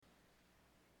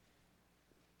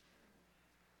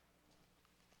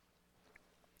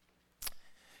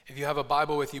If you have a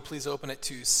Bible with you, please open it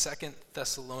to 2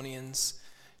 Thessalonians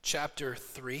chapter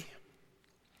 3. If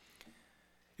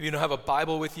you don't have a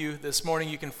Bible with you this morning,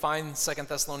 you can find 2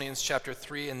 Thessalonians chapter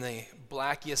 3 in the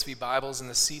black ESV Bibles in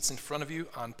the seats in front of you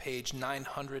on page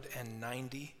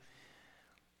 990.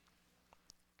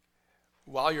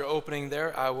 While you're opening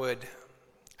there, I would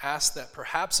ask that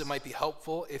perhaps it might be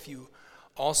helpful if you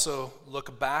also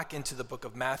look back into the book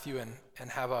of Matthew and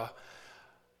have a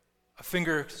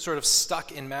finger sort of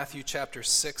stuck in Matthew chapter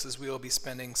 6, as we will be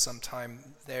spending some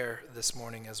time there this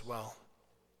morning as well.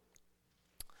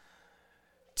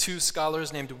 Two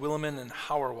scholars named Williman and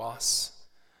Hauerwas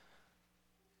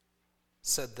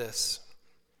said this: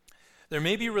 "There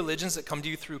may be religions that come to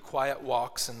you through quiet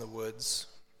walks in the woods,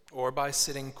 or by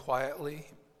sitting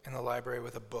quietly in the library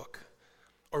with a book,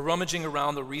 or rummaging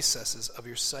around the recesses of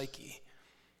your psyche.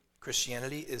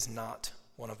 Christianity is not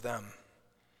one of them.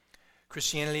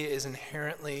 Christianity is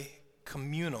inherently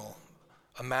communal,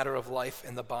 a matter of life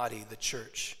in the body, the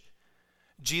church.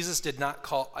 Jesus did not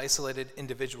call isolated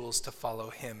individuals to follow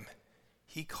him.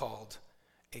 He called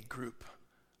a group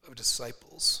of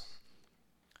disciples."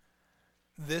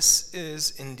 This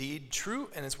is indeed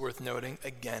true and is worth noting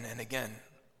again and again.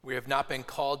 We have not been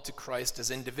called to Christ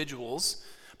as individuals,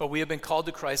 but we have been called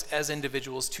to Christ as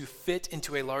individuals to fit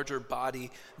into a larger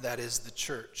body that is the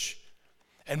church.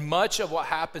 And much of what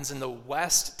happens in the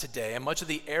West today, and much of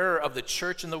the error of the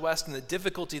church in the West and the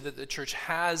difficulty that the church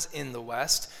has in the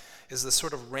West, is the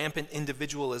sort of rampant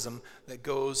individualism that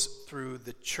goes through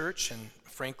the church and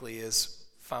frankly is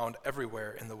found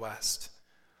everywhere in the West.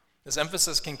 This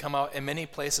emphasis can come out in many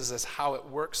places as how it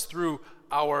works through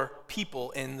our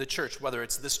people in the church, whether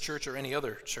it's this church or any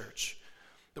other church.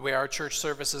 The way our church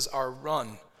services are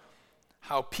run,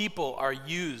 how people are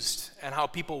used and how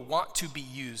people want to be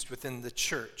used within the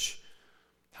church,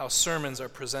 how sermons are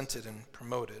presented and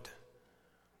promoted.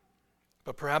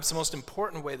 But perhaps the most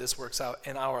important way this works out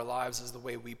in our lives is the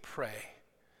way we pray.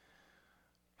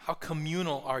 How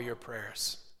communal are your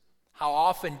prayers? How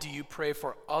often do you pray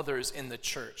for others in the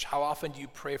church? How often do you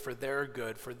pray for their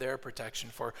good, for their protection,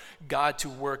 for God to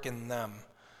work in them?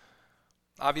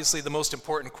 Obviously, the most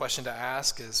important question to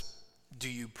ask is, do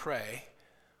you pray?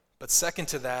 But second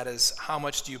to that is, how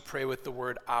much do you pray with the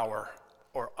word our,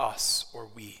 or us, or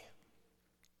we?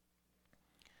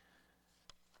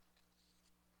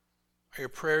 Are your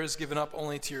prayers given up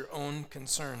only to your own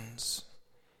concerns?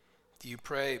 Do you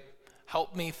pray,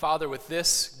 help me, Father, with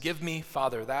this, give me,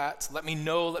 Father, that, let me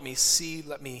know, let me see,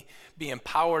 let me be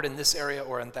empowered in this area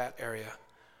or in that area?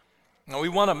 Now, we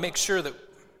want to make sure that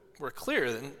we're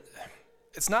clear that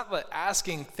it's not that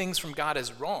asking things from God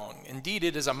is wrong. Indeed,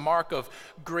 it is a mark of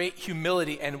great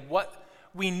humility and what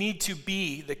we need to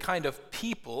be, the kind of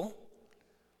people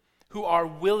who are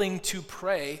willing to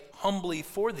pray humbly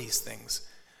for these things.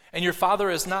 And your Father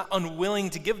is not unwilling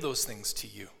to give those things to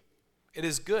you. It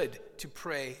is good to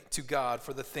pray to God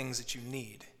for the things that you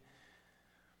need.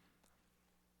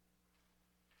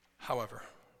 However,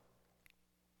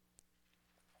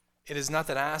 it is not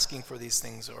that asking for these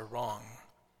things are wrong.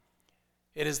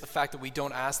 It is the fact that we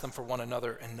don't ask them for one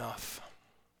another enough.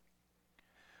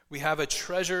 We have a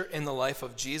treasure in the life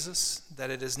of Jesus that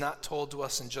it is not told to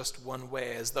us in just one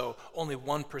way, as though only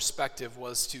one perspective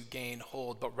was to gain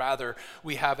hold, but rather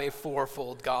we have a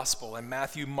fourfold gospel. And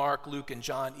Matthew, Mark, Luke, and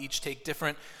John each take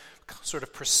different sort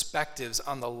of perspectives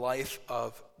on the life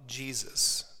of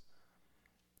Jesus.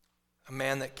 A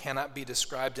man that cannot be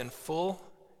described in full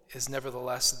is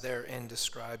nevertheless therein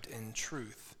described in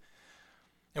truth.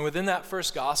 And within that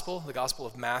first gospel, the Gospel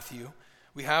of Matthew,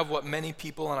 we have what many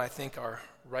people, and I think are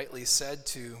rightly said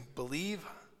to believe,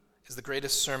 is the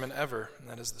greatest sermon ever, and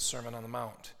that is the Sermon on the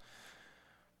Mount.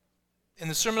 In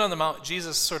the Sermon on the Mount,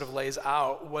 Jesus sort of lays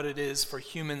out what it is for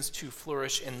humans to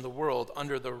flourish in the world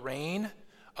under the reign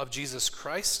of Jesus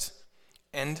Christ,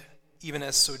 and even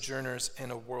as sojourners in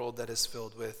a world that is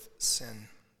filled with sin.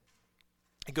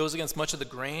 It goes against much of the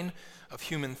grain of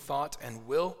human thought and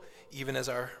will, even as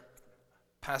our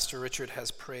Pastor Richard has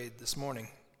prayed this morning.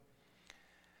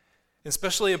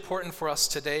 Especially important for us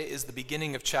today is the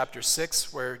beginning of chapter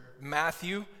 6, where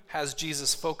Matthew has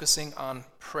Jesus focusing on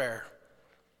prayer.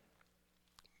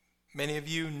 Many of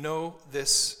you know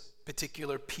this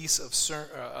particular piece of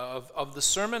the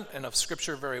sermon and of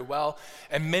Scripture very well,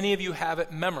 and many of you have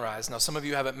it memorized. Now, some of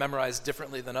you have it memorized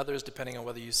differently than others, depending on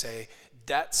whether you say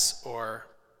debts or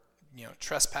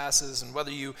trespasses, and whether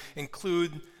you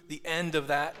include the end of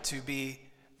that to be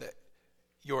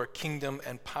your kingdom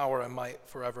and power and might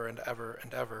forever and ever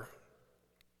and ever,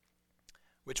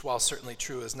 which, while certainly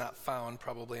true, is not found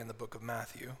probably in the book of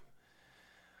Matthew.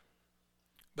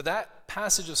 But that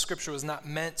passage of Scripture was not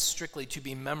meant strictly to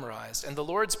be memorized. And the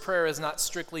Lord's Prayer is not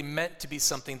strictly meant to be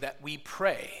something that we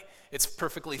pray. It's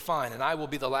perfectly fine. And I will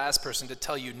be the last person to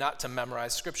tell you not to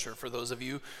memorize Scripture. For those of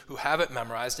you who have it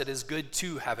memorized, it is good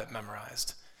to have it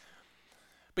memorized.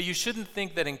 But you shouldn't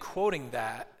think that in quoting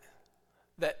that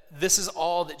this is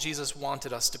all that Jesus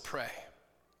wanted us to pray.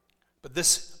 But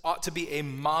this ought to be a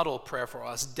model prayer for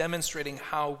us, demonstrating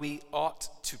how we ought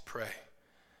to pray.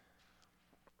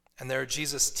 And there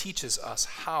Jesus teaches us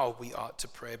how we ought to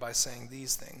pray by saying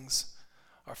these things.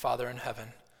 Our Father in heaven,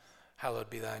 hallowed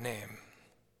be thy name.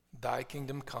 Thy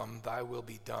kingdom come, thy will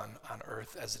be done on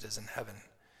earth as it is in heaven.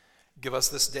 Give us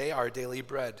this day our daily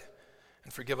bread,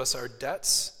 and forgive us our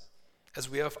debts as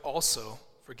we have also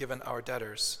forgiven our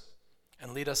debtors.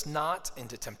 And lead us not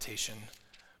into temptation,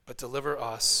 but deliver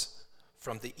us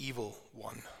from the evil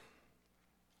one.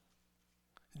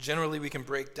 Generally, we can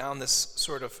break down this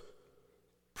sort of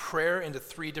prayer into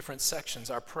three different sections: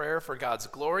 our prayer for God's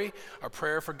glory, our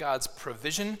prayer for God's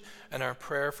provision, and our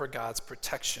prayer for God's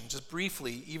protection. Just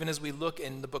briefly, even as we look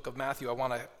in the book of Matthew, I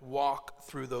want to walk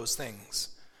through those things.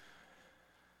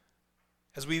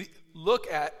 As we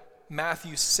look at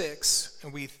Matthew 6,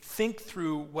 and we think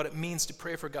through what it means to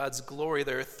pray for God's glory,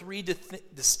 there are three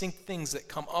distinct things that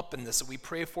come up in this. So we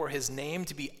pray for his name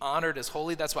to be honored as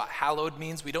holy. That's what hallowed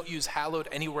means. We don't use hallowed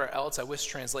anywhere else. I wish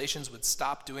translations would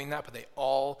stop doing that, but they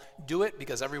all do it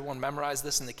because everyone memorized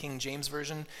this in the King James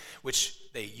Version, which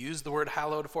they use the word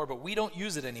hallowed for, but we don't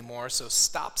use it anymore, so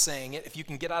stop saying it. If you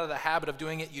can get out of the habit of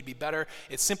doing it, you'd be better.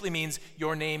 It simply means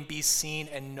your name be seen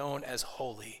and known as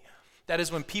holy. That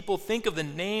is, when people think of the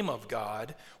name of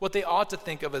God, what they ought to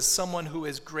think of as someone who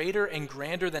is greater and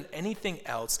grander than anything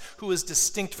else, who is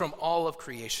distinct from all of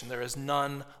creation. There is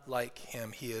none like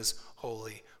him. He is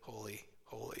holy, holy,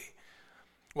 holy.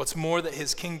 What's more, that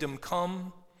his kingdom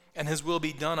come and his will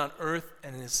be done on earth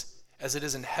and as it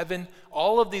is in heaven.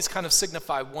 All of these kind of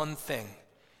signify one thing: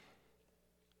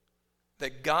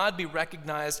 that God be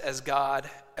recognized as God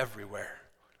everywhere.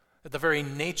 That the very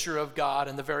nature of God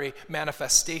and the very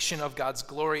manifestation of God's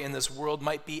glory in this world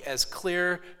might be as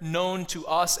clear, known to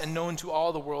us and known to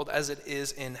all the world as it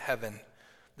is in heaven.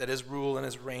 That his rule and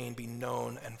his reign be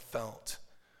known and felt.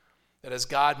 That as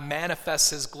God manifests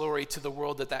his glory to the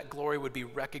world, that glory would be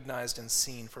recognized and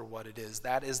seen for what it is.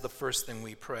 That is the first thing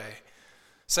we pray.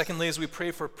 Secondly, as we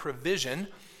pray for provision,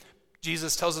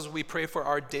 Jesus tells us we pray for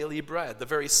our daily bread, the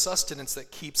very sustenance that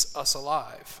keeps us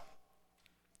alive.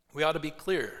 We ought to be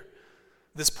clear.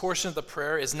 This portion of the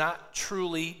prayer is not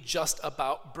truly just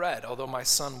about bread, although my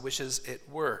son wishes it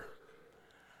were.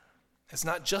 It's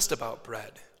not just about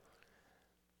bread.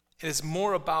 It is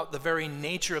more about the very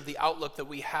nature of the outlook that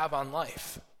we have on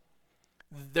life.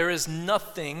 There is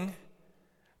nothing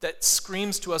that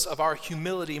screams to us of our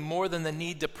humility more than the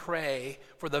need to pray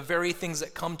for the very things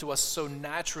that come to us so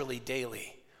naturally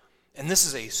daily. And this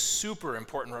is a super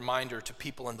important reminder to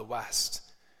people in the West,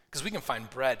 because we can find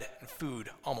bread and food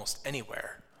almost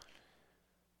anywhere.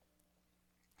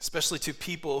 Especially to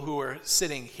people who are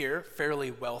sitting here,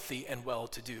 fairly wealthy and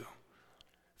well-to-do.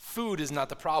 Food is not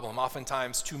the problem.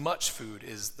 Oftentimes, too much food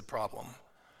is the problem.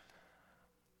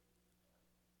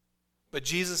 But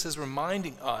Jesus is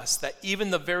reminding us that even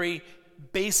the very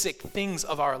basic things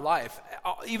of our life,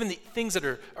 even the things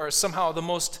that are somehow the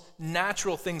most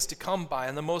natural things to come by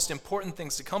and the most important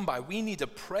things to come by, we need to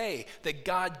pray that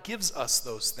God gives us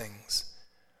those things.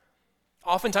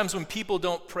 Oftentimes when people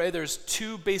don't pray, there's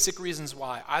two basic reasons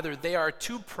why. Either they are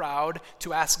too proud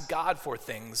to ask God for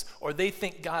things, or they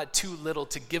think God too little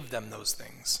to give them those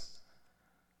things.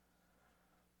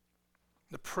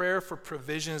 The prayer for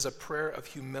provision is a prayer of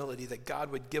humility, that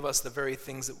God would give us the very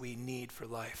things that we need for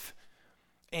life,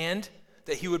 and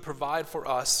that he would provide for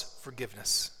us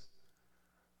forgiveness.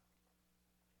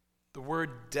 The word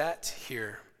debt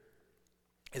here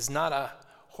is not a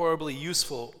horribly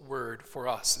useful word for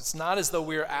us. It's not as though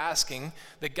we're asking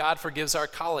that God forgives our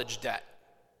college debt.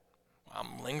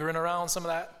 I'm lingering around some of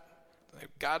that.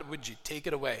 God, would you take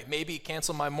it away? Maybe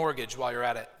cancel my mortgage while you're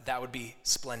at it. That would be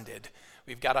splendid.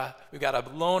 We've got a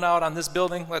loan out on this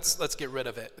building. Let's get rid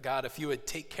of it. God, if you would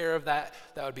take care of that,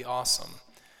 that would be awesome.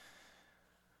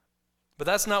 But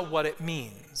that's not what it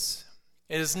means.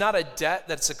 It is not a debt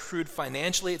that's accrued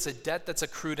financially. It's a debt that's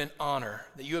accrued in honor.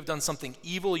 That you have done something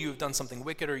evil, you have done something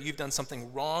wicked, or you've done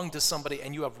something wrong to somebody,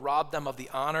 and you have robbed them of the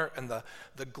honor and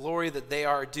the glory that they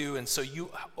are due, and so you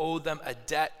owe them a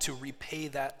debt to repay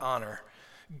that honor.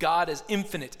 God is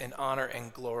infinite in honor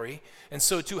and glory, and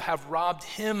so to have robbed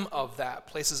him of that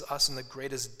places us in the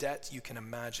greatest debt you can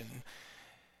imagine.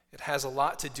 It has a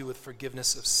lot to do with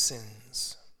forgiveness of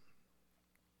sins.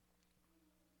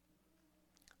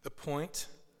 The point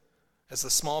as the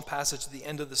small passage at the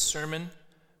end of the sermon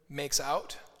makes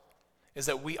out, is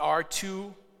that we are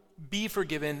to be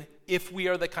forgiven if we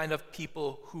are the kind of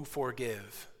people who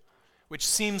forgive, which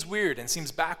seems weird and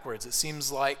seems backwards. It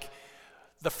seems like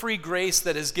the free grace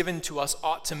that is given to us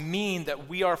ought to mean that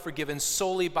we are forgiven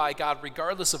solely by God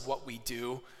regardless of what we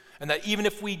do, and that even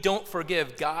if we don't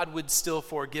forgive, God would still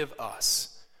forgive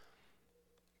us.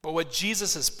 But what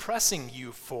Jesus is pressing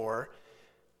you for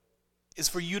is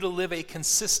for you to live a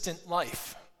consistent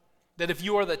life. That if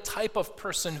you are the type of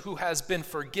person who has been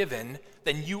forgiven,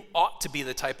 then you ought to be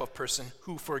the type of person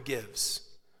who forgives.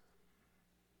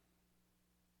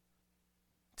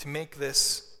 To make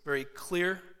this very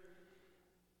clear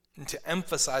and to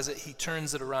emphasize it, he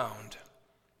turns it around.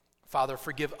 Father,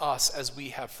 forgive us as we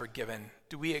have forgiven.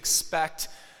 Do we expect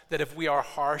that if we are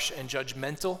harsh and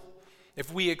judgmental,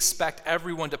 if we expect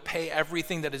everyone to pay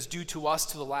everything that is due to us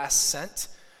to the last cent,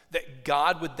 that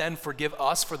God would then forgive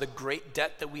us for the great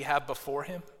debt that we have before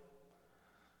him?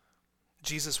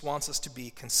 Jesus wants us to be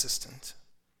consistent.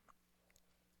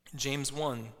 James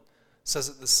 1 says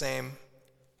it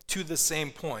to the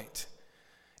same point.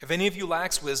 If any of you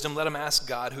lacks wisdom, let him ask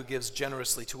God, who gives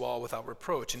generously to all without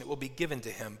reproach, and it will be given to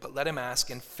him. But let him ask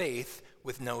in faith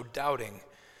with no doubting.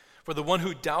 For the one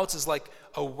who doubts is like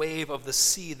a wave of the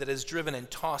sea that is driven and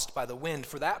tossed by the wind.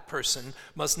 For that person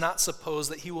must not suppose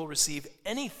that he will receive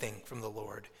anything from the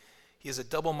Lord. He is a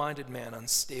double-minded man,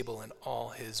 unstable in all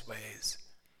his ways.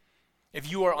 If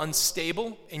you are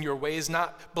unstable in your ways,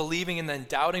 not believing and then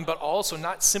doubting, but also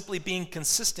not simply being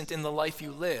consistent in the life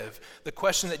you live, the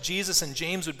question that Jesus and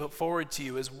James would put forward to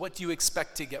you is, what do you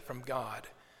expect to get from God?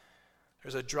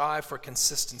 There's a drive for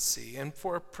consistency and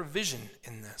for provision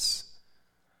in this.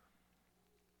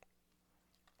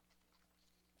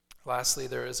 Lastly,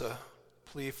 there is a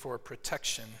plea for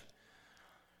protection.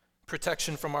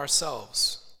 Protection from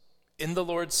ourselves. In the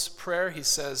Lord's Prayer, he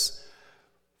says,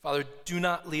 Father, do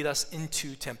not lead us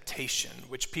into temptation,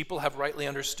 which people have rightly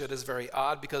understood as very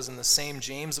odd, because in the same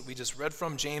James that we just read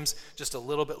from, James just a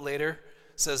little bit later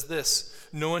says this: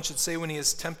 no one should say when he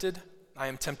is tempted, I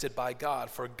am tempted by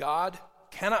God, for God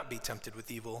cannot be tempted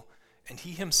with evil, and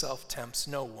he himself tempts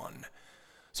no one.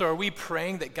 So are we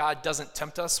praying that God doesn't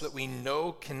tempt us, that we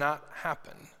know cannot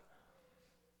happen?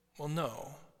 Well,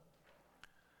 no.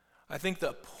 I think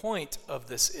the point of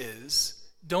this is,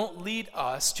 don't lead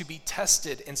us to be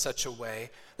tested in such a way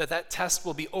that that test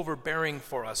will be overbearing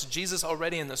for us. Jesus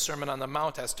already in the Sermon on the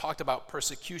Mount has talked about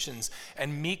persecutions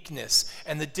and meekness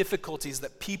and the difficulties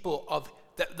that people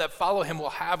that follow him will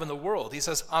have in the world. He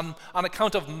says, on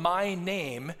account of my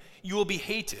name, you will be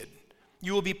hated.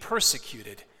 You will be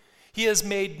persecuted. He has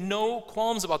made no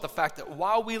qualms about the fact that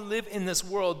while we live in this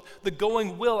world, the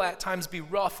going will at times be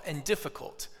rough and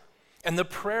difficult. And the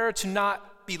prayer to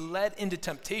not be led into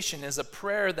temptation is a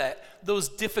prayer that those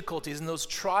difficulties and those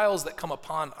trials that come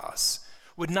upon us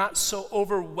would not so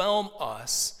overwhelm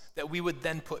us that we would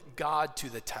then put God to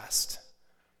the test,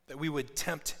 that we would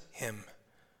tempt him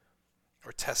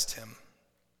or test him.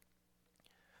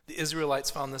 The Israelites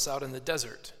found this out in the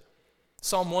desert.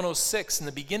 Psalm 106, in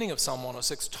the beginning of Psalm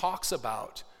 106, talks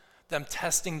about them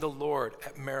testing the Lord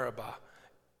at Meribah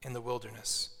in the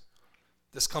wilderness.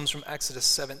 This comes from Exodus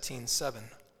 17:7.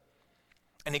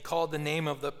 And he called the name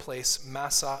of the place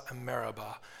Massah and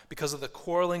Meribah, because of the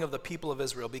quarreling of the people of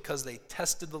Israel, because they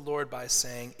tested the Lord by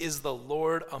saying, is the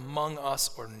Lord among us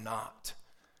or not?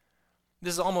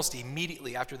 This is almost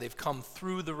immediately after they've come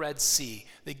through the Red Sea.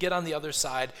 They get on the other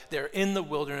side. They're in the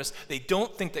wilderness. They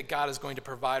don't think that God is going to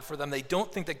provide for them. They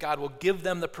don't think that God will give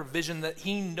them the provision that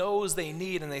he knows they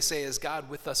need. And they say, is God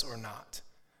with us or not?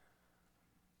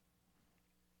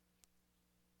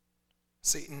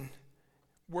 Satan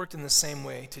worked in the same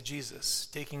way to Jesus,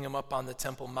 taking him up on the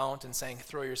Temple Mount and saying,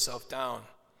 throw yourself down.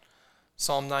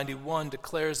 Psalm 91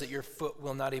 declares that your foot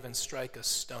will not even strike a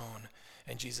stone.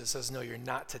 And Jesus says, no, you're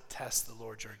not to test the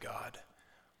Lord your God.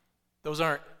 Those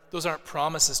aren't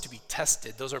promises to be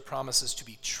tested. Those are promises to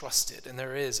be trusted. And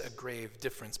there is a grave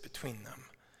difference between them.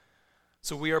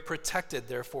 So we are protected,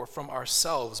 therefore, from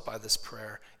ourselves by this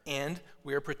prayer. And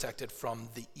we are protected from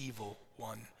the evil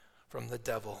one, from the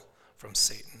devil, from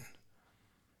Satan.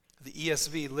 The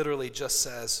ESV literally just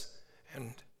says,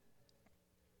 and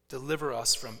deliver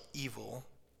us from evil.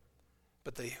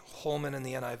 But the Holman and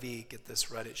the NIV get this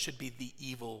right. It should be the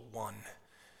evil one.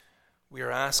 We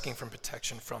are asking for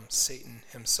protection from Satan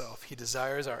himself. He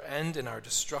desires our end and our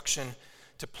destruction,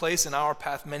 to place in our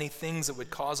path many things that would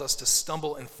cause us to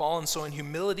stumble and fall. And so in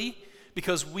humility,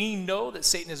 because we know that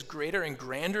Satan is greater and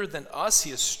grander than us, he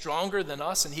is stronger than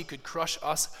us, and he could crush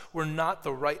us, we're not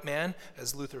the right man,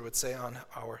 as Luther would say, on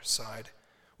our side.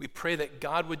 We pray that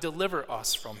God would deliver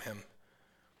us from him.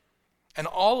 And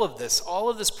all of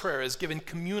this prayer is given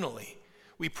communally.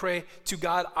 We pray to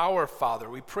God our Father.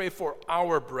 We pray for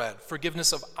our bread,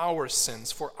 forgiveness of our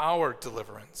sins, for our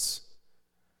deliverance.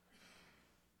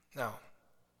 Now,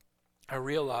 I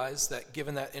realize that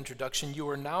given that introduction, you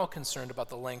are now concerned about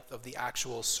the length of the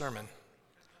actual sermon.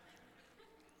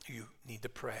 You need to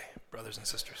pray, brothers and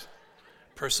sisters.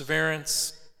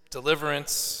 Perseverance,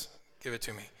 deliverance, give it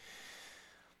to me.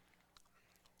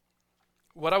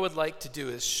 What I would like to do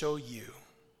is show you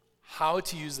how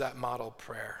to use that model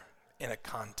prayer in a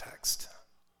context,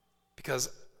 because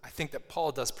I think that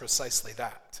Paul does precisely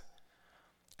that.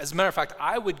 As a matter of fact,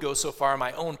 I would go so far in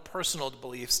my own personal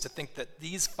beliefs to think that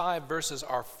these 5 verses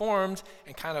are formed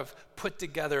and kind of put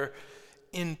together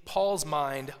in Paul's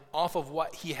mind off of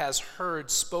what he has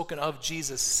heard spoken of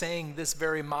Jesus saying this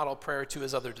very model prayer to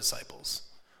his other disciples.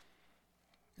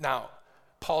 Now,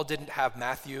 Paul didn't have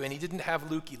Matthew and he didn't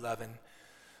have Luke 11.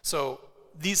 So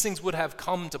these things would have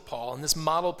come to Paul and this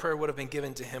model prayer would have been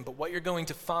given to him. But what you're going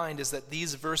to find is that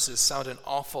these verses sound an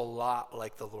awful lot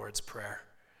like the Lord's Prayer.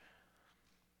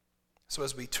 So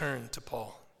as we turn to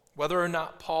Paul, whether or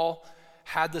not Paul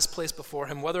had this place before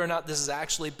him, whether or not this is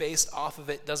actually based off of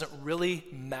it, doesn't really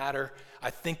matter. I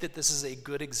think that this is a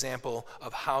good example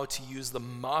of how to use the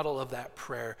model of that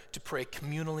prayer to pray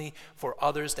communally for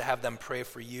others, to have them pray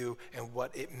for you, and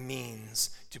what it means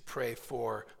to pray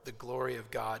for the glory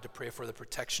of God, to pray for the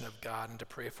protection of God, and to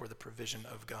pray for the provision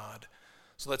of God.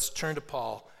 So let's turn to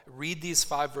Paul. Read these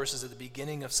 5 verses at the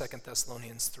beginning of 2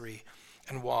 Thessalonians 3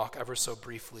 and walk ever so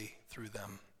briefly through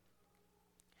them.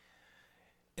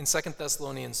 In 2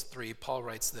 Thessalonians 3, Paul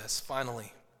writes this,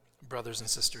 "Finally, brothers and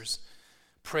sisters,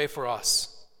 pray for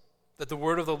us, that the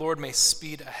word of the Lord may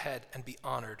speed ahead and be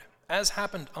honored, as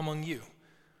happened among you,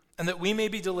 and that we may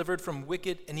be delivered from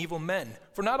wicked and evil men.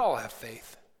 For not all have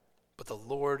faith, but the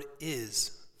Lord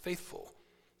is faithful.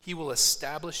 He will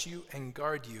establish you and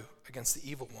guard you against the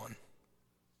evil one.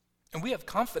 And we have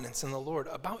confidence in the Lord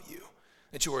about you,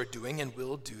 that you are doing and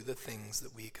will do the things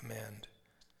that we command.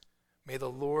 May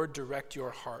the Lord direct your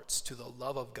hearts to the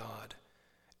love of God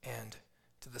and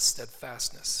to the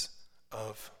steadfastness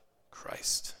of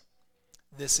Christ."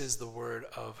 This is the word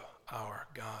of our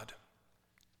God.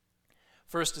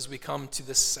 First, as we come to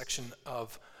this section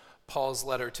of Paul's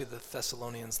letter to the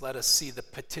Thessalonians, let us see the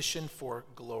petition for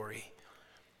glory.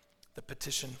 The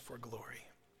petition for glory.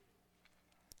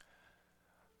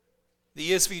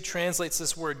 The ESV translates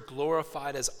this word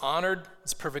glorified as honored.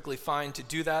 It's perfectly fine to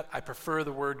do that. I prefer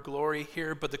the word glory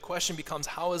here, but the question becomes,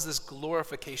 how is this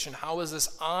glorification, how is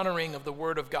this honoring of the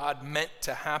word of God meant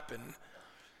to happen?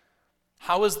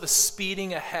 How is the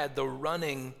speeding ahead, the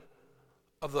running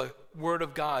of the word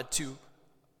of God to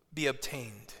be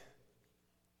obtained?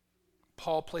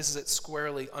 Paul places it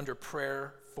squarely under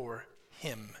prayer for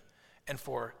him and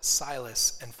for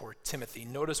Silas and for Timothy.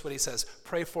 Notice what he says,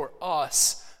 pray for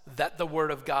us that the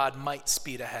word of God might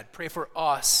speed ahead. Pray for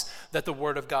us that the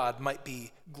word of God might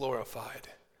be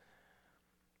glorified.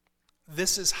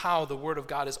 This is how the word of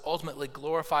God is ultimately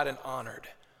glorified and honored.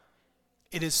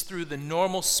 It is through the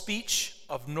normal speech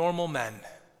of normal men.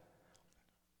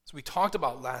 As we talked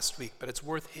about last week, but it's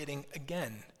worth hitting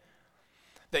again.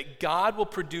 That God will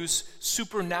produce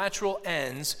supernatural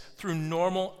ends through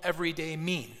normal everyday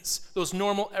means. Those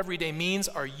normal everyday means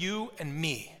are you and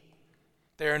me.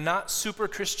 They are not super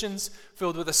Christians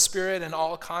filled with a spirit and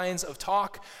all kinds of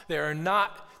talk. They are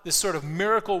not this sort of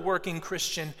miracle-working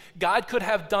Christian. God could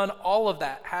have done all of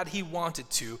that had he wanted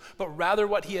to, but rather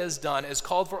what he has done is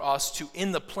called for us to,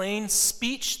 in the plain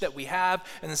speech that we have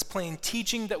and this plain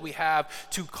teaching that we have,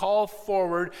 to call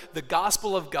forward the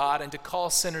gospel of God and to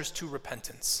call sinners to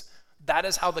repentance. That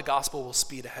is how the gospel will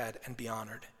speed ahead and be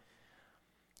honored.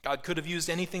 God could have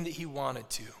used anything that he wanted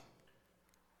to.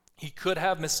 He could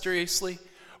have mysteriously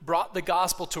brought the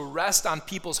gospel to rest on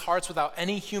people's hearts without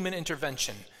any human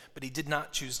intervention, but he did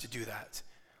not choose to do that.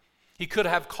 He could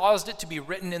have caused it to be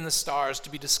written in the stars,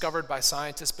 to be discovered by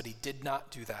scientists, but he did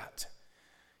not do that.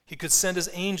 He could send his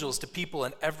angels to people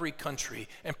in every country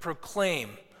and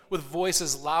proclaim with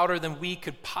voices louder than we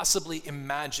could possibly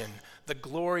imagine the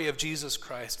glory of Jesus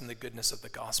Christ and the goodness of the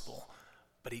gospel,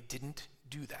 but he didn't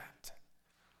do that.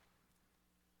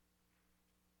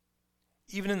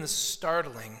 Even in the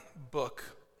startling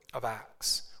book of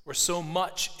Acts, where so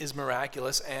much is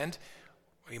miraculous and,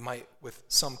 we might with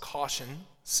some caution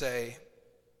say,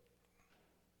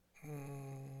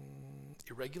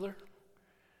 irregular?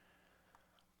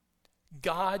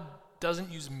 God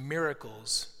doesn't use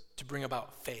miracles to bring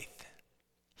about faith.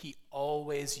 He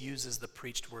always uses the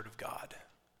preached word of God.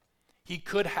 He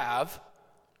could have,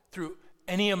 through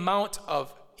any amount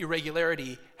of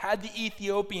irregularity, had the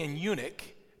Ethiopian eunuch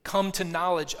come to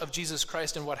knowledge of Jesus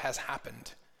Christ and what has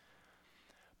happened.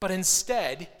 But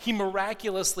instead, he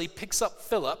miraculously picks up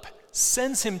Philip,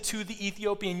 sends him to the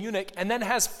Ethiopian eunuch, and then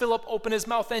has Philip open his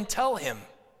mouth and tell him.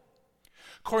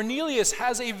 Cornelius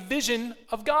has a vision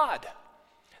of God.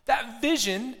 That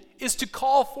vision is to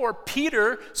call for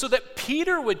Peter so that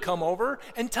Peter would come over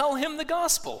and tell him the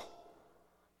gospel.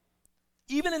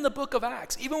 Even in the book of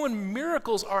Acts, even when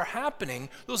miracles are happening,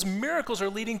 those miracles are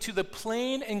leading to the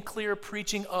plain and clear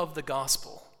preaching of the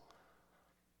gospel.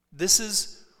 This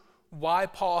is why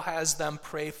Paul has them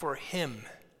pray for him.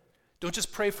 Don't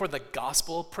just pray for the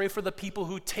gospel, pray for the people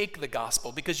who take the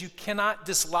gospel, because you cannot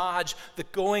dislodge the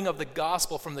going of the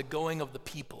gospel from the going of the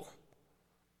people.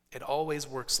 It always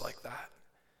works like that.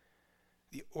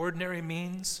 The ordinary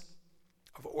means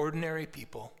of ordinary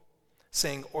people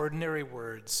saying ordinary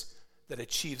words that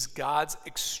achieves God's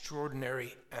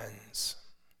extraordinary ends.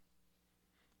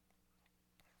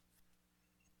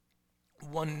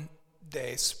 One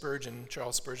day,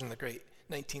 Charles Spurgeon, the great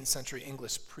 19th century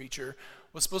English preacher,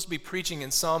 was supposed to be preaching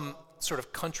in some sort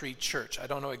of country church. I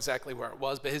don't know exactly where it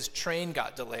was, but his train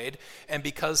got delayed, and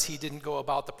because he didn't go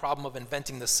about the problem of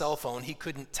inventing the cell phone, he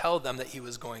couldn't tell them that he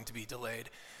was going to be delayed.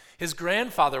 His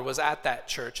grandfather was at that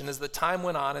church, and as the time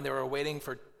went on and they were waiting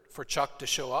for Chuck to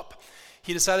show up,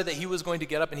 he decided that he was going to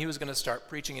get up and he was going to start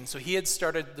preaching. And so he had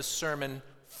started the sermon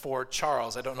for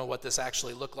Charles. I don't know what this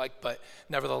actually looked like, but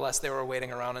nevertheless, they were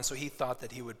waiting around, and so he thought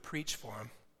that he would preach for him.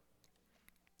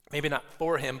 Maybe not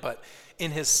for him, but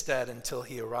in his stead until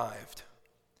he arrived.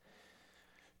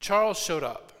 Charles showed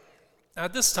up. Now,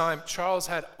 at this time, Charles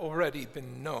had already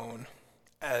been known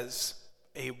as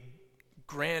a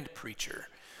grand preacher.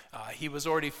 He was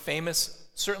already famous,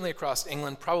 certainly across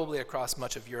England, probably across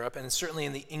much of Europe, and certainly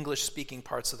in the English-speaking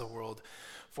parts of the world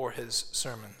for his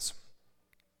sermons.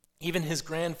 Even his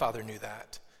grandfather knew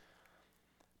that.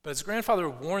 But his grandfather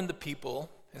warned the people,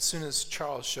 as soon as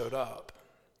Charles showed up,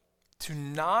 to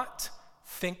not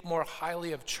think more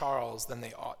highly of Charles than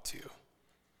they ought to.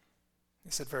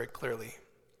 He said very clearly,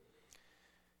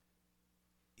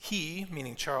 "He,"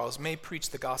 meaning Charles, "may preach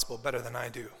the gospel better than I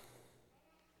do,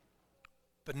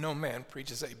 but no man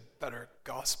preaches a better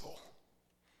gospel."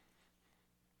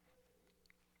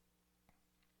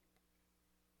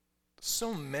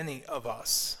 So many of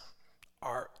us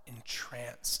are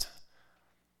entranced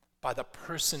by the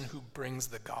person who brings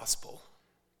the gospel.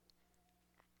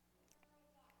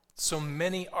 So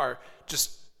many are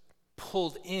just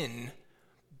pulled in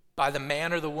by the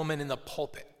man or the woman in the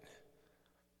pulpit.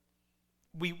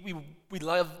 We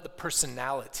love the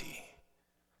personality.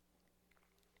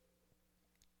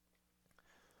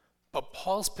 But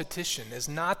Paul's petition is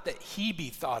not that he be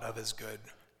thought of as good,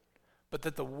 but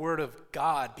that the word of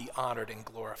God be honored and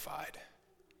glorified.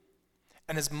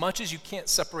 And as much as you can't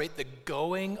separate the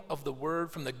going of the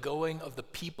word from the going of the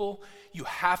people, you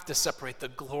have to separate the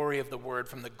glory of the word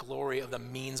from the glory of the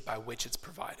means by which it's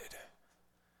provided.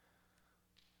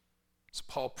 So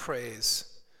Paul prays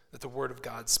that the word of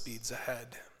God speeds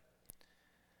ahead.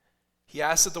 He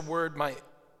asks that the word might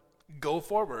go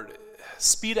forward.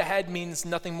 Speed ahead means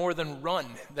nothing more than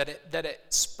run, that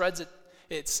it spreads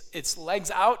its legs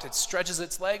out, it stretches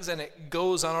its legs, and it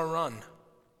goes on a run.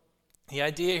 The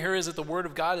idea here is that the word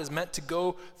of God is meant to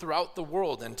go throughout the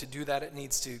world, and to do that it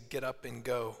needs to get up and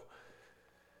go.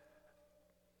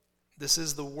 This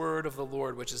is the word of the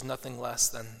Lord, which is nothing less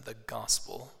than the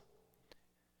gospel.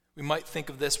 We might think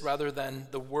of this rather than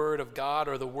the word of God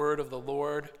or the word of the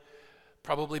Lord,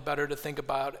 probably better to think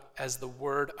about as the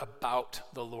word about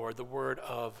the Lord, the word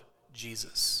of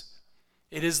Jesus.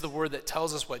 It is the word that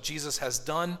tells us what Jesus has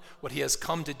done, what he has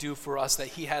come to do for us, that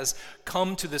he has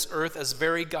come to this earth as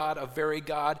very God of very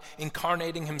God,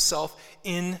 incarnating himself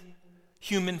in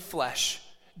human flesh,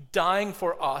 dying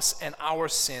for us and our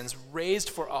sins, raised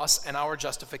for us and our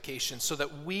justification, so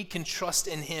that we can trust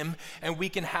in him and we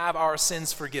can have our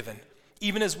sins forgiven.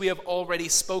 Even as we have already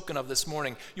spoken of this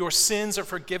morning, your sins are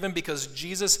forgiven because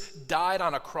Jesus died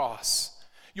on a cross.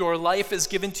 Your life is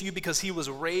given to you because he was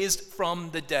raised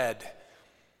from the dead.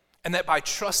 And that by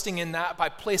trusting in that, by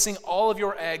placing all of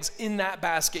your eggs in that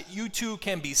basket, you too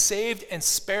can be saved and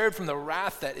spared from the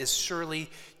wrath that is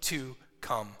surely to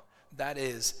come. That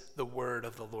is the word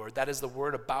of the Lord. That is the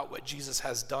word about what Jesus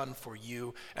has done for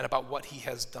you and about what he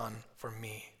has done for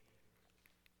me.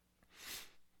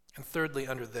 And thirdly,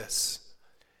 under this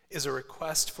is a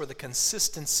request for the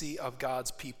consistency of God's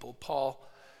people. Paul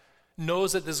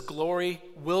knows that this glory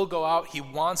will go out. He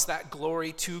wants that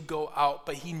glory to go out,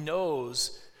 but he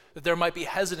knows that there might be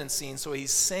hesitancy, and so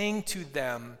he's saying to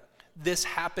them this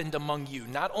happened among you.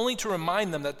 Not only to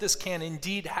remind them that this can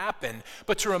indeed happen,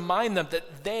 but to remind them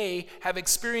that they have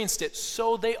experienced it,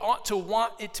 so they ought to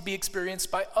want it to be experienced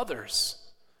by others.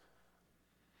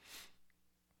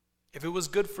 If it was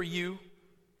good for you,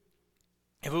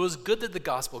 if it was good that the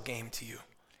gospel came to you,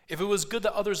 if it was good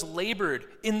that others labored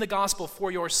in the gospel for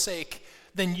your sake,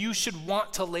 then you should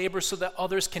want to labor so that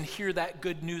others can hear that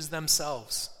good news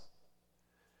themselves.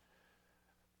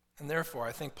 And therefore,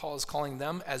 I think Paul is calling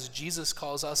them, as Jesus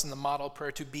calls us in the model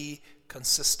prayer, to be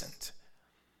consistent.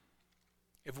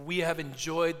 If we have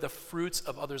enjoyed the fruits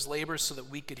of others' labor so that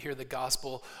we could hear the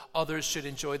gospel, others should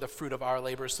enjoy the fruit of our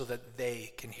labor so that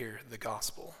they can hear the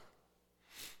gospel.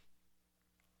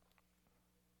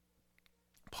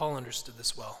 Paul understood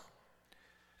this well.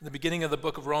 In the beginning of the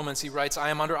book of Romans, he writes, I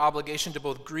am under obligation to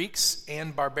both Greeks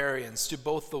and barbarians, to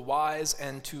both the wise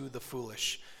and to the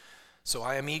foolish. So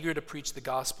I am eager to preach the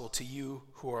gospel to you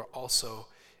who are also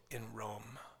in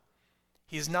Rome.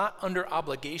 He's not under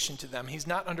obligation to them. He's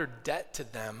not under debt to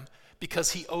them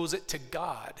because he owes it to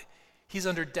God. He's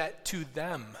under debt to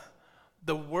them.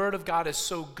 The word of God is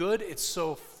so good, it's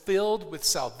so filled with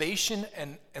salvation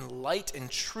and light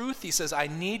and truth. He says, I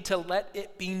need to let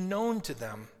it be known to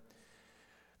them.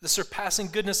 The surpassing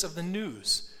goodness of the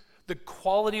news, the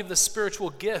quality of the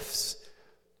spiritual gifts,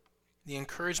 the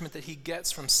encouragement that he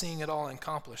gets from seeing it all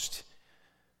accomplished.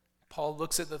 Paul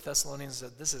looks at the Thessalonians and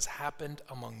said, this has happened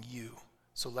among you,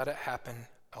 so let it happen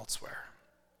elsewhere.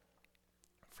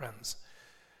 Friends,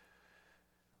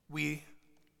 we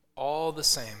all the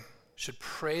same should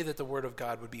pray that the word of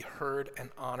God would be heard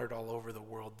and honored all over the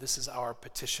world. This is our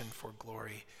petition for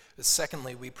glory.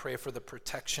 Secondly, we pray for the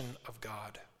protection of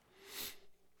God.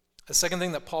 The second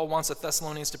thing that Paul wants the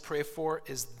Thessalonians to pray for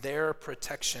is their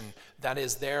protection. That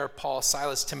is Paul,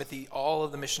 Silas, Timothy, all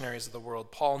of the missionaries of the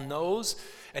world. Paul knows,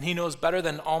 and he knows better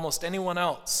than almost anyone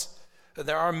else, that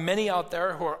there are many out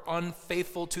there who are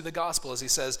unfaithful to the gospel. As he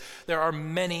says, there are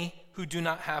many who do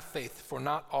not have faith, for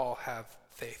not all have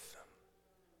faith.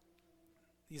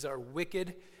 These are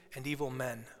wicked and evil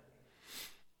men.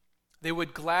 They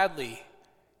would gladly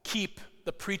keep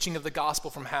the preaching of the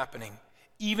gospel from happening,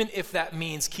 even if that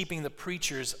means keeping the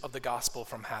preachers of the gospel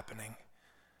from happening.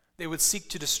 They would seek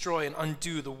to destroy and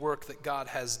undo the work that God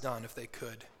has done if they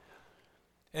could.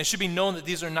 And it should be known that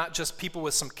these are not just people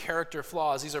with some character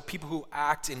flaws. These are people who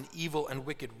act in evil and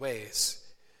wicked ways.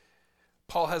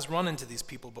 Paul has run into these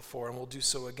people before and will do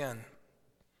so again.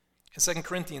 In 2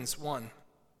 Corinthians 1,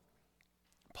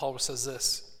 Paul says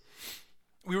this,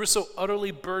 we were so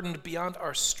utterly burdened beyond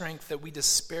our strength that we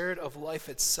despaired of life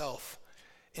itself.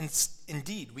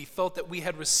 Indeed, we felt that we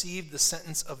had received the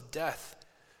sentence of death,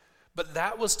 but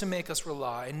that was to make us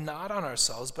rely not on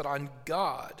ourselves, but on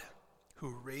God,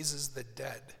 who raises the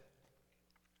dead.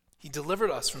 He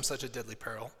delivered us from such a deadly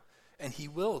peril, and he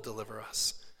will deliver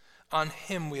us. On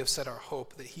him we have set our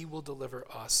hope that he will deliver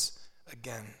us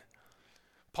again.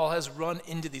 Paul has run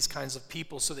into these kinds of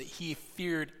people so that he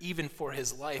feared even for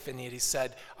his life, and yet he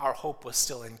said, our hope was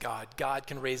still in God. God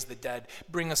can raise the dead,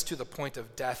 bring us to the point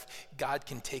of death. God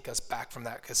can take us back from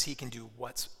that because he can do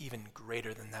what's even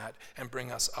greater than that and bring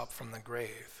us up from the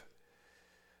grave.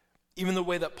 Even the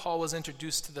way that Paul was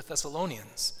introduced to the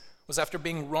Thessalonians was after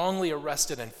being wrongly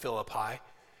arrested in Philippi,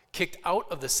 kicked out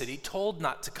of the city, told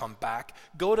not to come back,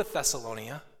 go to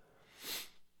Thessalonica,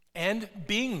 and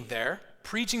being there,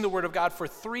 preaching the word of God for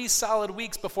 3 solid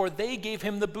weeks before they gave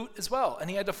him the boot as well, and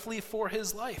he had to flee for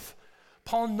his life.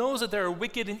 Paul knows that there are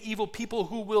wicked and evil people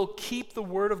who will keep the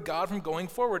word of God from going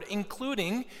forward,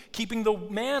 including keeping the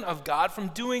man of God from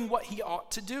doing what he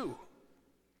ought to do.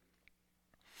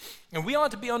 And we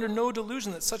ought to be under no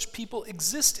delusion that such people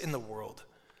exist in the world.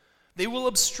 They will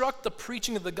obstruct the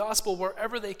preaching of the gospel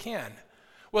wherever they can,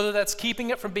 whether that's keeping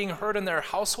it from being heard in their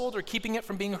household or keeping it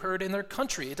from being heard in their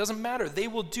country. It doesn't matter. They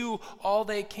will do all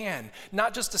they can,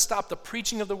 not just to stop the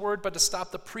preaching of the word, but to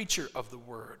stop the preacher of the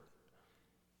word.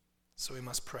 So we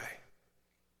must pray.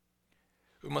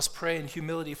 We must pray in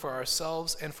humility for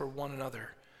ourselves and for one another,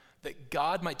 that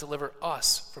God might deliver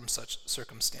us from such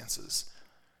circumstances,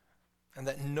 and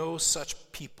that no such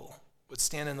people would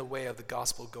stand in the way of the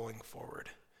gospel going forward.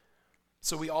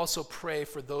 So we also pray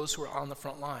for those who are on the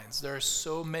front lines. There are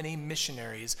so many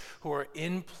missionaries who are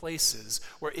in places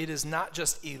where it is not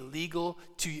just illegal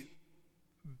to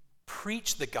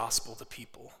preach the gospel to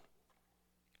people,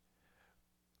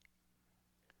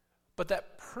 but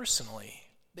that personally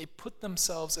they put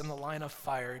themselves in the line of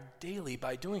fire daily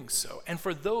by doing so. And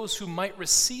for those who might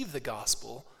receive the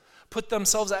gospel, put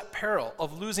themselves at peril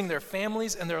of losing their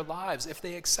families and their lives if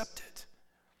they accept it.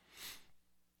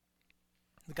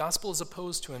 The gospel is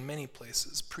opposed to in many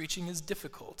places. Preaching is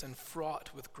difficult and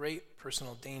fraught with great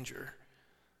personal danger.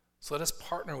 So let us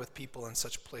partner with people in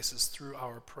such places through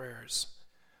our prayers.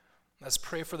 Let's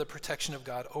pray for the protection of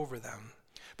God over them.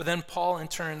 But then Paul, in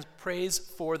turn, prays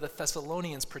for the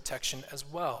Thessalonians' protection as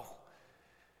well.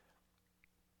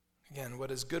 Again,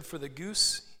 what is good for the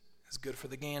goose is good for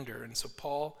the gander. And so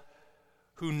Paul,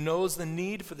 who knows the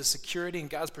need for the security and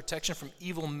God's protection from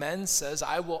evil men, says,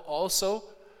 I will also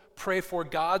pray for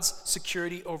God's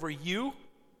security over you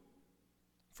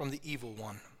from the evil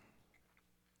one.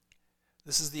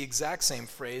 This is the exact same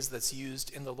phrase that's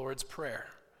used in the Lord's Prayer,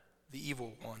 the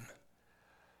evil one,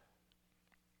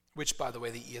 which, by the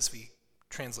way, the ESV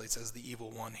translates as the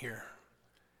evil one here.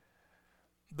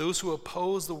 Those who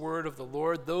oppose the word of the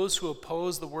Lord, those who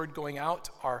oppose the word going out,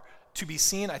 are to be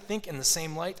seen, I think, in the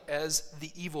same light as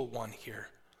the evil one here.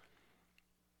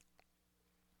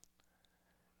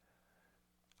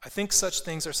 I think such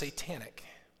things are satanic.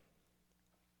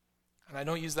 And I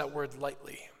don't use that word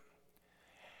lightly.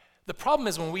 The problem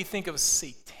is when we think of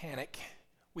satanic,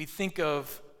 we think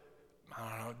of,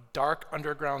 dark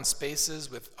underground spaces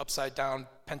with upside down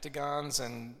pentagons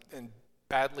and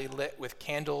badly lit with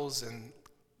candles and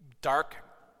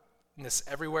darkness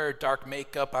everywhere, dark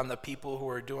makeup on the people who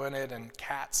are doing it, and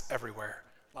cats everywhere.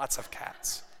 Lots of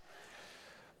cats.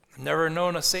 I've never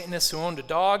known a Satanist who owned a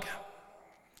dog.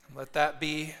 Let that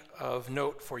be of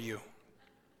note for you.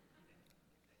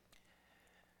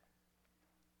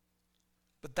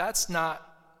 But that's not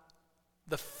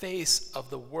the face of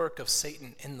the work of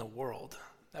Satan in the world.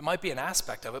 That might be an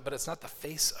aspect of it, but it's not the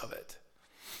face of it.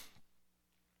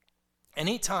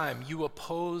 Anytime you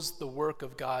oppose the work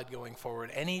of God going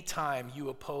forward, anytime you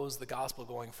oppose the gospel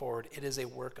going forward, it is a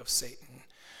work of Satan.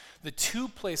 The two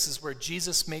places where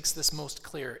Jesus makes this most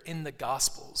clear in the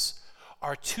Gospels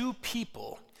are two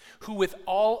people who with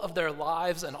all of their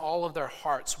lives and all of their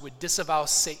hearts would disavow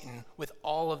Satan with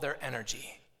all of their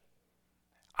energy.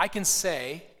 I can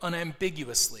say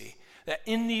unambiguously that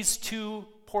in these two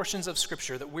portions of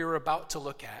Scripture that we're about to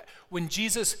look at, when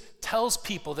Jesus tells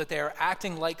people that they are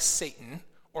acting like Satan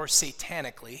or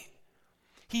satanically,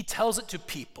 he tells it to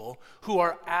people who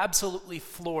are absolutely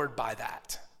floored by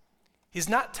that. He's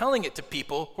not telling it to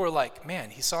people who are like,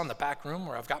 man, he saw in the back room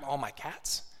where I've got all my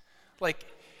cats. Like,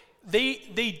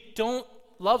 they don't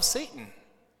love Satan.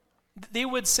 They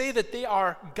would say that they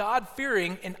are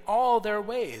God-fearing in all their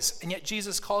ways, and yet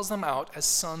Jesus calls them out as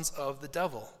sons of the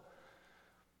devil.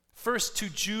 First, to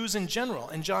Jews in general,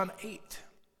 in John 8.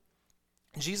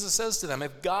 Jesus says to them,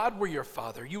 if God were your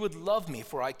father, you would love me,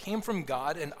 for I came from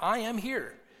God, and I am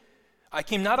here. I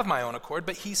came not of my own accord,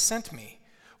 but he sent me.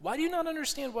 Why do you not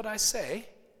understand what I say?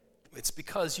 It's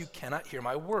because you cannot hear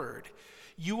my word.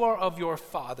 You are of your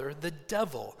father, the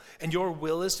devil, and your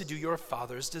will is to do your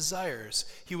father's desires.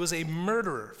 He was a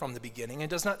murderer from the beginning and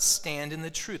does not stand in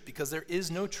the truth, because there is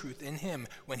no truth in him.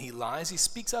 When he lies, he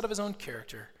speaks out of his own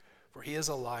character, for he is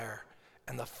a liar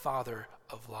and the father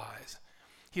of lies.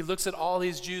 He looks at all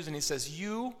these Jews and he says,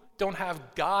 you don't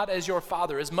have God as your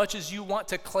father. As much as you want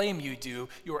to claim you do,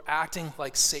 you are acting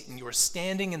like Satan. You are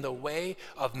standing in the way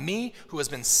of me, who has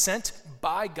been sent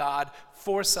by God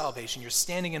for salvation. You're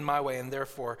standing in my way, and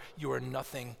therefore you are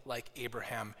nothing like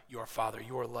Abraham, your father.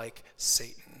 You are like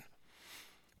Satan.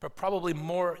 But probably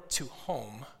more to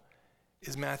home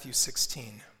is Matthew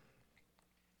 16,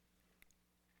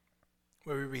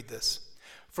 where we read this.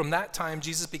 From that time,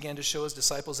 Jesus began to show his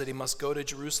disciples that he must go to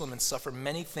Jerusalem and suffer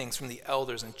many things from the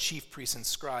elders and chief priests and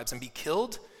scribes, and be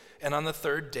killed, and on the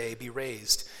third day be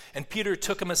raised. And Peter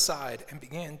took him aside and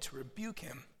began to rebuke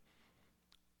him.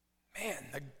 Man,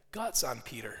 the guts on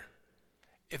Peter.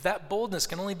 If that boldness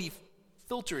can only be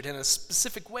filtered in a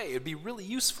specific way, it would be really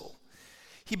useful.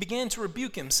 He began to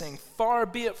rebuke him, saying, far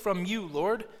be it from you,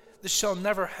 Lord, this shall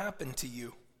never happen to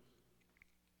you.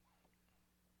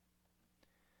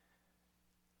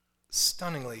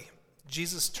 Stunningly,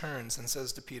 Jesus turns and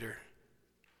says to Peter,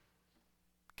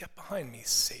 get behind me,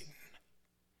 Satan.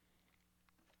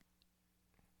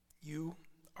 You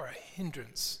are a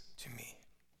hindrance to me.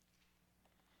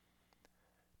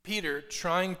 Peter,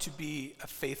 trying to be a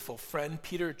faithful friend,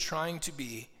 Peter trying to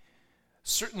be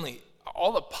certainly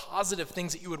all the positive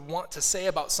things that you would want to say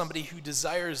about somebody who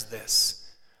desires this.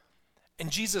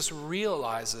 And Jesus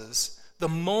realizes the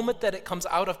moment that it comes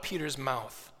out of Peter's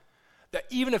mouth, that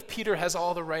even if Peter has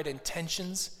all the right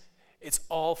intentions, it's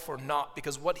all for naught,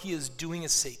 because what he is doing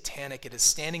is satanic. It is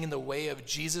standing in the way of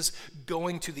Jesus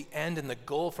going to the end and the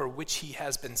goal for which he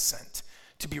has been sent,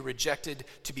 to be rejected,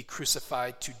 to be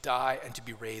crucified, to die, and to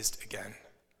be raised again.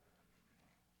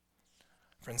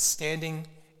 Friends, standing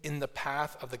in the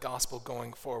path of the gospel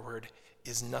going forward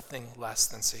is nothing less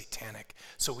than satanic.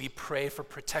 So we pray for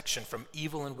protection from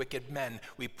evil and wicked men.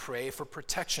 We pray for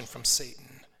protection from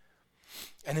Satan.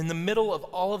 And in the middle of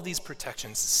all of these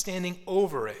protections, standing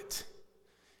over it,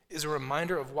 is a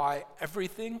reminder of why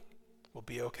everything will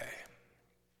be okay.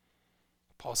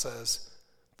 Paul says,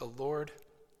 the Lord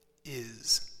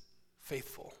is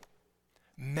faithful.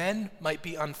 Men might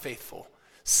be unfaithful.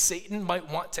 Satan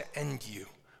might want to end you,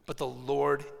 but the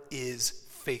Lord is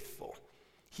faithful.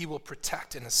 He will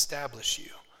protect and establish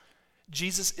you.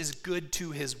 Jesus is good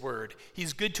to his word.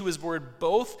 He's good to his word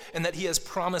both in that he has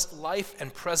promised life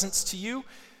and presence to you,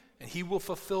 and he will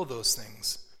fulfill those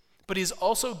things. But he is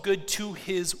also good to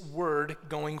his word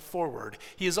going forward.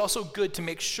 He is also good to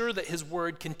make sure that his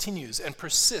word continues and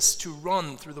persists to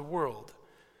run through the world.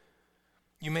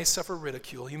 You may suffer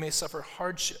ridicule. You may suffer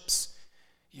hardships.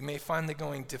 You may find the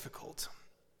going difficult.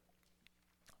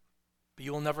 But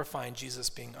you will never find Jesus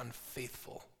being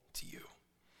unfaithful to you.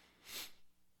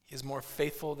 He is more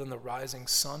faithful than the rising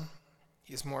sun.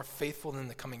 He is more faithful than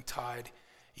the coming tide.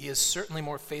 He is certainly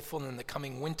more faithful than the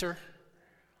coming winter.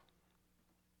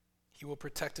 He will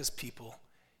protect his people.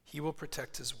 He will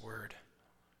protect his word.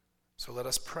 So let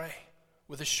us pray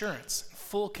with assurance and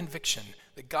full conviction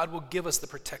that God will give us the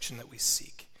protection that we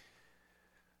seek.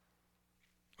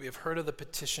 We have heard of the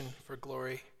petition for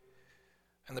glory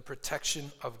and the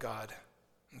protection of God.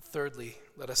 And thirdly,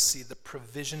 let us see the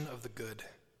provision of the good.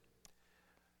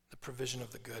 The provision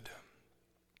of the good.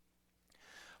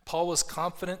 Paul was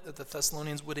confident that the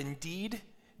Thessalonians would indeed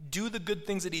do the good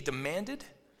things that he demanded,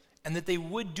 and that they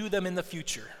would do them in the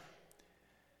future.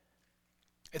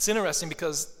 It's interesting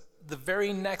because the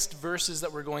very next verses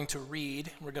that we're going to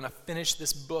read, we're going to finish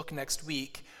this book next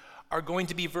week, are going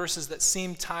to be verses that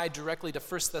seem tied directly to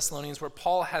 1 Thessalonians, where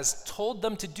Paul has told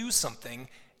them to do something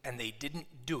and they didn't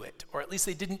do it, or at least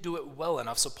they didn't do it well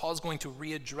enough, so Paul's going to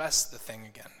readdress the thing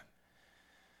again.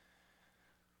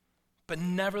 But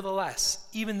nevertheless,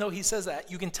 even though he says that,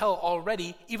 you can tell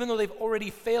already, even though they've already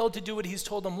failed to do what he's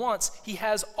told them once, he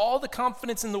has all the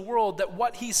confidence in the world that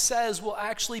what he says will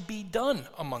actually be done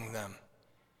among them.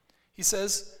 He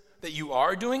says that you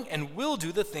are doing and will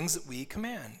do the things that we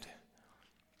command.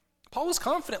 Paul was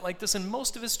confident like this in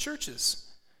most of his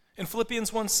churches. In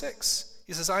Philippians 1:6,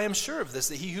 he says, I am sure of this,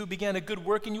 that he who began a good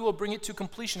work in you will bring it to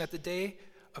completion at the day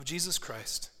of Jesus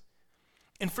Christ.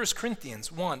 In 1 Corinthians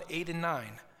 1:8 and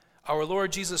 9, our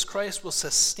Lord Jesus Christ will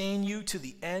sustain you to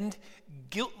the end,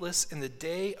 guiltless in the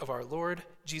day of our Lord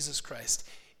Jesus Christ.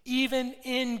 Even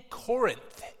in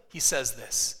Corinth, he says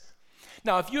this.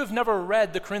 Now, if you have never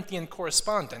read the Corinthian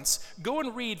correspondence, go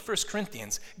and read 1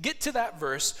 Corinthians. Get to that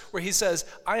verse where he says,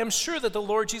 I am sure that the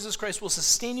Lord Jesus Christ will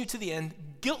sustain you to the end,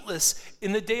 guiltless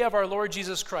in the day of our Lord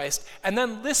Jesus Christ, and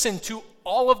then listen to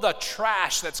all of the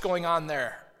trash that's going on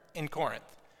there in Corinth.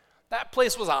 That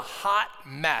place was a hot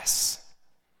mess.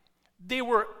 They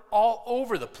were all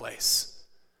over the place.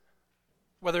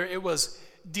 Whether it was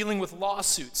dealing with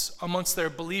lawsuits amongst their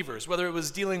believers, whether it was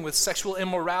dealing with sexual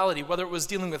immorality, whether it was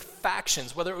dealing with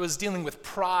factions, whether it was dealing with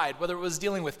pride, whether it was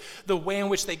dealing with the way in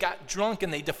which they got drunk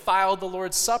and they defiled the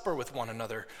Lord's Supper with one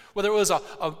another, whether it was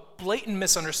a blatant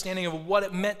misunderstanding of what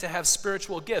it meant to have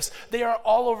spiritual gifts. They are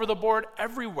all over the board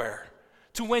everywhere.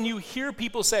 To when you hear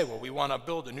people say, well, we want to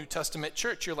build a New Testament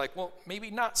church, you're like, well, maybe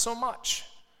not so much.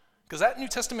 Because that New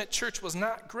Testament church was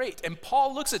not great. And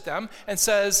Paul looks at them and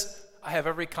says, I have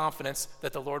every confidence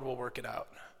that the Lord will work it out.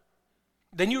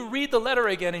 Then you read the letter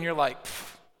again and you're like,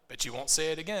 bet you won't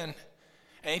say it again.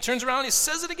 And he turns around and he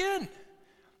says it again.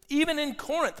 Even in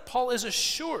Corinth, Paul is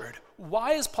assured.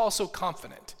 Why is Paul so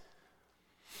confident?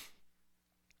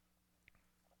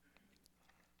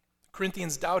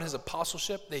 Corinthians doubt his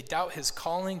apostleship. They doubt his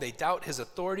calling. They doubt his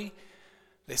authority.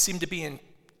 They seem to be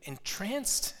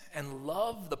entranced and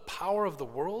love the power of the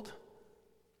world.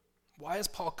 Why is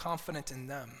Paul confident in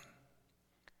them?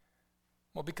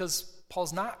 Well, because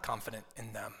Paul's not confident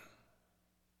in them.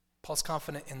 Paul's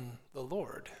confident in the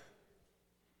Lord.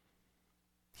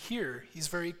 Here, he's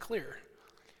very clear.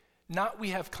 Not we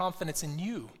have confidence in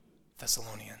you,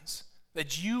 Thessalonians,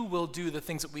 that you will do the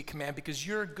things that we command because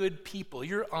you're good people,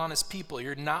 you're honest people.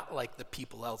 You're not like the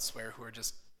people elsewhere who are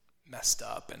just messed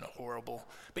up and horrible.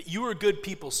 But you are good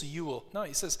people, so you will. No,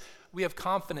 he says, we have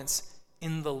confidence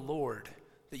in the Lord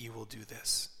that you will do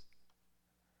this.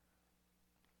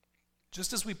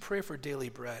 Just as we pray for daily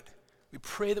bread, we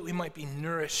pray that we might be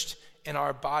nourished in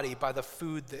our body by the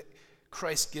food that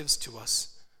Christ gives to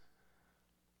us.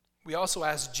 We also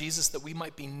ask Jesus that we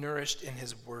might be nourished in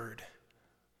his word.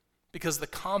 Because the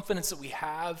confidence that we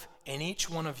have in each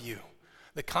one of you,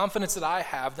 The confidence that I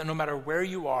have that no matter where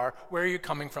you are, where you're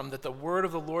coming from, that the word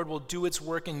of the Lord will do its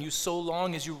work in you so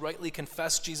long as you rightly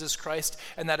confess Jesus Christ,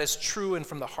 and that is true and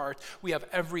from the heart. We have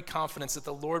every confidence that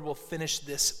the Lord will finish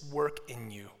this work in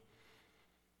you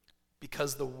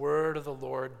because the word of the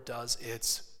Lord does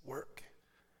its work,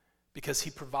 because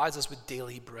he provides us with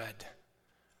daily bread,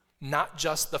 not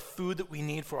just the food that we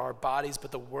need for our bodies,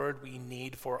 but the word we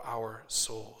need for our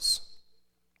souls.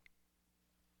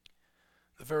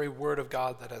 The very word of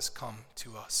God that has come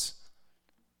to us.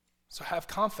 So have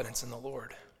confidence in the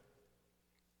Lord.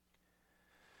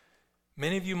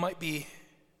 Many of you might be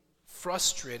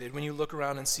frustrated when you look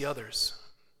around and see others,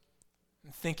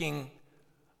 thinking,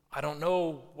 I don't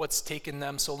know what's taken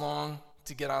them so long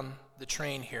to get on the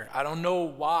train here. I don't know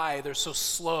why they're so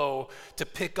slow to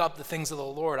pick up the things of the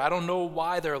Lord. I don't know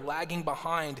why they're lagging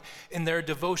behind in their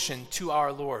devotion to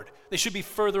our Lord. They should be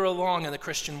further along in the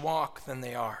Christian walk than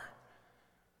they are.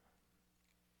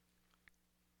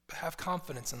 But have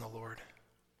confidence in the Lord.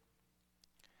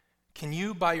 Can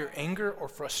you, by your anger or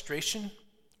frustration,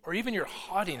 or even your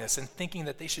haughtiness in thinking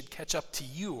that they should catch up to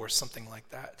you or something like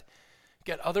that,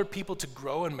 get other people to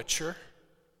grow and mature?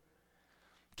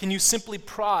 Can you simply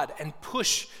prod and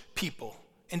push people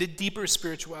into deeper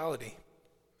spirituality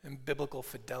and biblical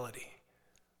fidelity?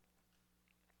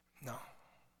 No.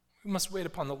 We must wait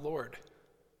upon the Lord.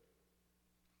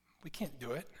 We can't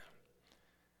do it.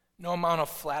 No amount of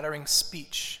flattering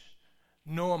speech,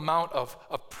 no amount of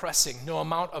pressing, no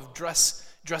amount of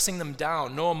dressing them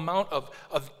down, no amount of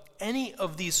any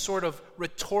of these sort of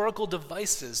rhetorical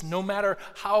devices, no matter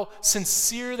how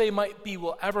sincere they might be,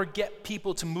 will ever get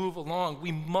people to move along.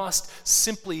 We must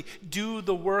simply do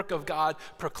the work of God,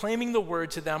 proclaiming the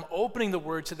word to them, opening the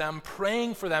word to them,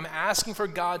 praying for them, asking for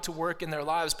God to work in their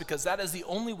lives, because that is the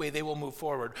only way they will move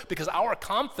forward. Because our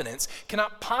confidence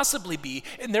cannot possibly be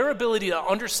in their ability to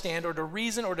understand or to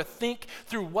reason or to think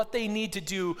through what they need to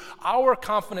do. Our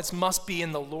confidence must be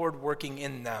in the Lord working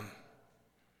in them.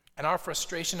 And our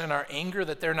frustration and our anger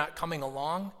that they're not coming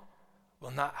along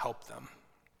will not help them.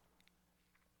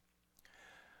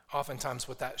 Oftentimes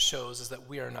what that shows is that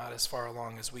we are not as far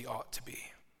along as we ought to be.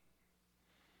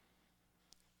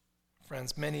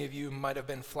 Friends, many of you might have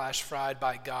been flash fried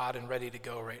by God and ready to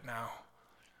go right now,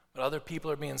 but other people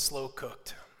are being slow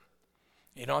cooked.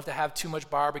 You don't have to have too much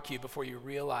barbecue before you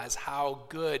realize how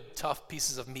good tough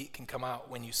pieces of meat can come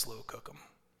out when you slow cook them.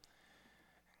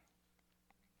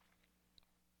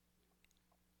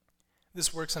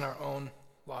 This works in our own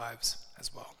lives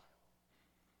as well.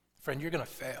 Friend, you're going to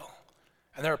fail.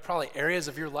 And there are probably areas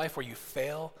of your life where you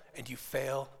fail, and you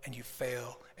fail, and you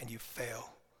fail, and you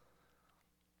fail.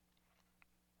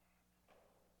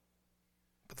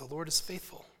 But the Lord is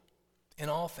faithful in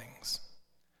all things.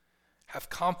 Have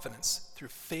confidence through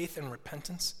faith and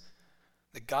repentance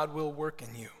that God will work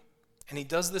in you. And he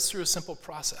does this through a simple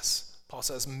process. Paul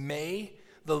says, may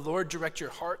the Lord direct your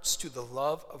hearts to the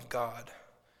love of God.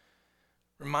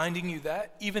 Reminding you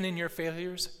that, even in your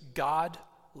failures, God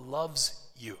loves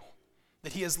you.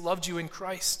 That he has loved you in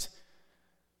Christ.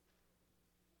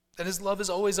 That his love is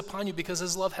always upon you because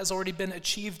his love has already been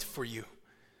achieved for you.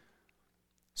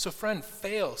 So friend,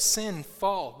 fail, sin,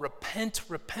 fall, repent,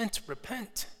 repent,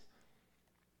 repent.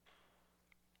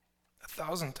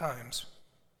 1,000 times.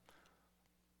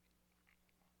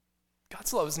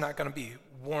 God's love is not going to be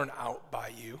worn out by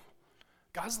you.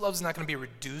 God's love is not going to be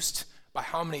reduced by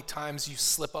how many times you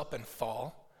slip up and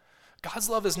fall. God's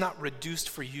love is not reduced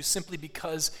for you simply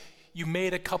because you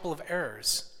made a couple of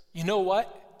errors. You know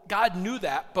what? God knew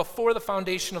that before the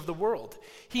foundation of the world.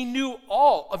 He knew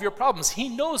all of your problems. He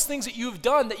knows things that you've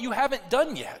done that you haven't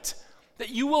done yet, that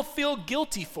you will feel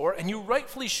guilty for, and you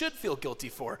rightfully should feel guilty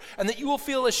for, and that you will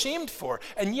feel ashamed for.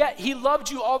 And yet he loved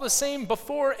you all the same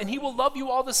before, and he will love you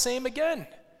all the same again.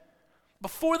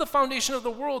 Before the foundation of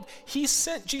the world, he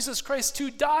sent Jesus Christ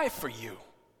to die for you.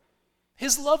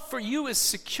 His love for you is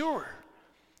secure.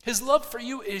 His love for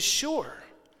you is sure.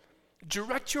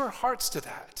 Direct your hearts to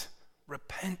that.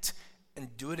 Repent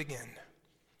and do it again.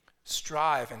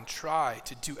 Strive and try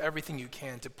to do everything you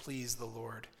can to please the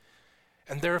Lord.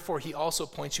 And therefore, he also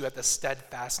points you at the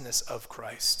steadfastness of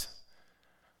Christ.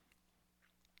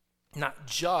 Not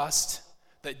just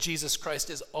that Jesus Christ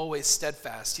is always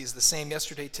steadfast. He is the same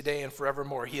yesterday, today, and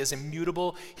forevermore. He is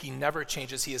immutable. He never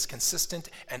changes. He is consistent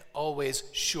and always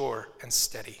sure and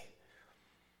steady.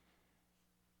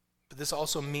 But this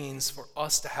also means for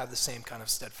us to have the same kind of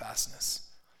steadfastness,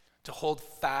 to hold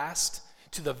fast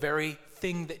to the very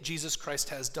thing that Jesus Christ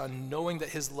has done, knowing that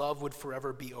his love would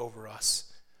forever be over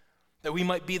us, that we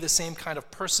might be the same kind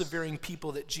of persevering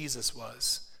people that Jesus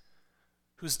was,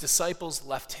 whose disciples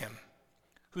left him,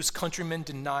 whose countrymen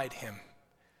denied him,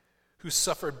 who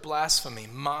suffered blasphemy,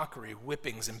 mockery,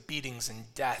 whippings, and beatings,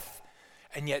 and death,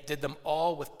 and yet did them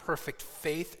all with perfect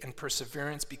faith and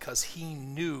perseverance because he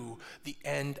knew the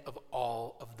end of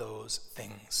all of those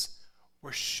things.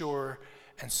 We're sure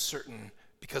and certain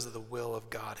because of the will of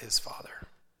God, his Father.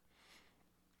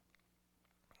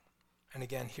 And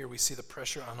again, here we see the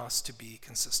pressure on us to be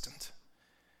consistent.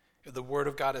 If the word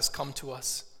of God has come to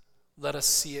us, let us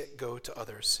see it go to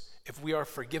others. If we are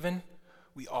forgiven,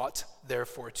 we ought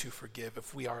therefore to forgive.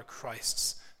 If we are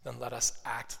Christ's, then let us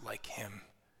act like him.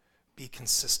 Be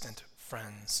consistent,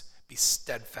 friends. Be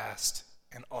steadfast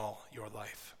in all your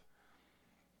life.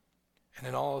 And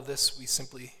in all of this, we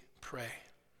simply pray.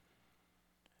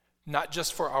 Not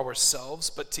just for ourselves,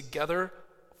 but together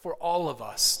for all of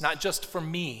us. Not just for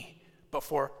me, but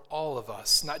for all of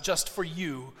us. Not just for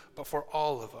you, but for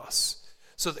all of us.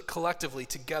 So that collectively,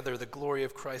 together, the glory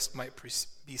of Christ might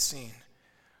be seen.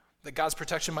 That God's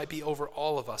protection might be over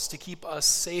all of us, to keep us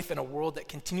safe in a world that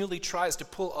continually tries to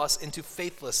pull us into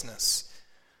faithlessness,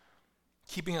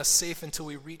 keeping us safe until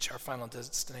we reach our final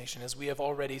destination, as we have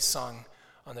already sung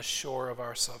on the shore of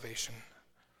our salvation.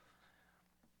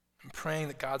 I'm praying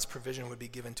that God's provision would be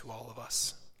given to all of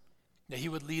us, that he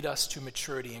would lead us to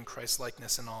maturity in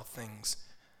Christ-likeness in all things.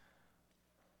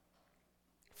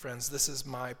 Friends, this is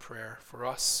my prayer for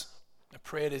us. I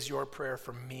pray it is your prayer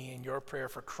for me and your prayer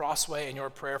for Crossway and your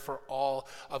prayer for all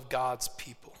of God's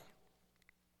people.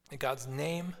 That God's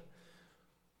name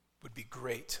would be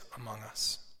great among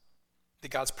us.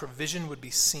 That God's provision would be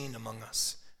seen among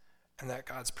us. And that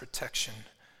God's protection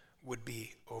would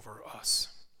be over us.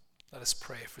 Let us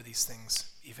pray for these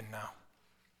things even now.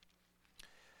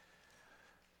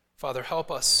 Father,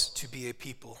 help us to be a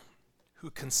people who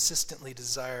consistently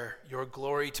desire your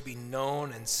glory to be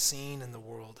known and seen in the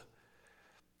world.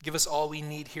 Give us all we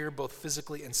need here, both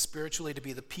physically and spiritually, to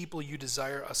be the people you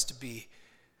desire us to be.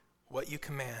 What you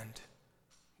command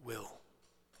will,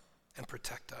 and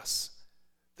protect us,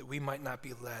 that we might not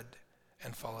be led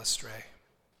and fall astray.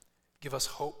 Give us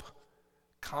hope,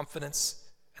 confidence,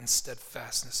 and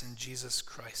steadfastness in Jesus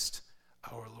Christ,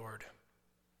 our Lord.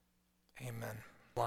 Amen.